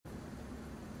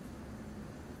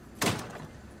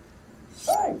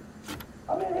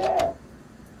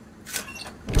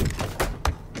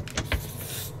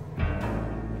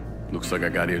Looks like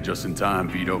I got here just in time,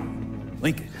 Vito.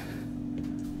 Lincoln.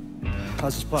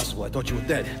 How's this possible? I thought you were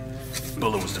dead.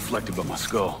 Bullet was deflected by my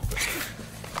skull.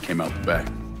 Came out the back.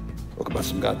 Talk about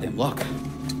some goddamn luck.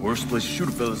 Worst place to shoot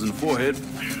a fella's in the forehead.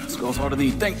 Skull's harder than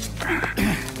you think.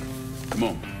 Come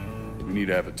on. We need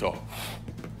to have a talk.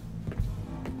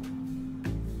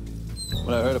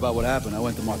 When I heard about what happened, I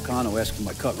went to Marcano asking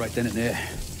my cut right then and there.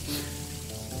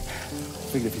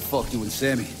 Figured if he fucked you and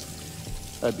Sammy,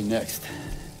 I'd be next.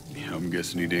 Yeah, I'm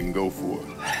guessing he didn't go for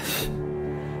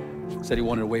it. Said he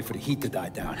wanted to wait for the heat to die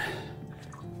down.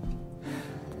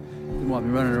 Didn't want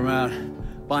me running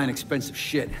around, buying expensive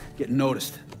shit, getting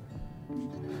noticed.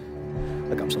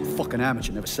 Like I'm some fucking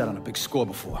amateur, never sat on a big score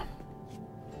before.